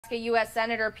Nebraska U.S.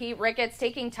 Senator Pete Ricketts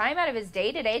taking time out of his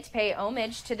day today to pay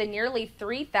homage to the nearly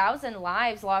 3,000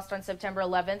 lives lost on September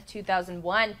 11,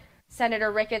 2001.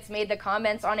 Senator Ricketts made the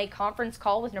comments on a conference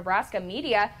call with Nebraska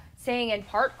media, saying in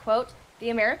part, quote, "The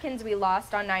Americans we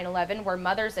lost on 9/11 were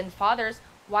mothers and fathers,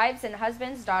 wives and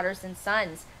husbands, daughters and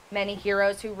sons. Many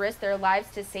heroes who risked their lives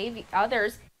to save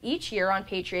others. Each year on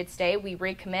Patriots Day, we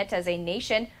recommit as a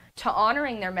nation to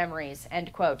honoring their memories,"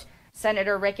 end quote.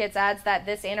 Senator Ricketts adds that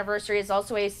this anniversary is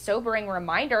also a sobering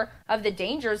reminder of the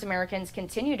dangers Americans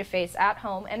continue to face at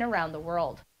home and around the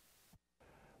world.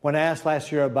 When asked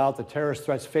last year about the terrorist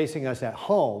threats facing us at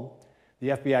home,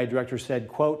 the FBI director said,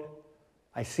 quote,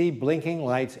 "I see blinking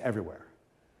lights everywhere."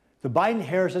 The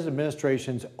Biden-Harris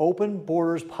administration's open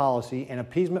borders policy and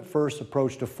appeasement-first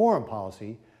approach to foreign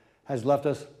policy has left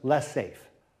us less safe.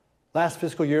 Last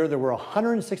fiscal year, there were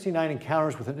 169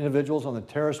 encounters with individuals on the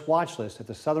terrorist watch list at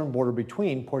the southern border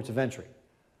between ports of entry.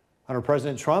 Under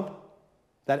President Trump,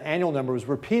 that annual number was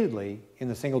repeatedly in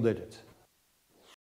the single digits.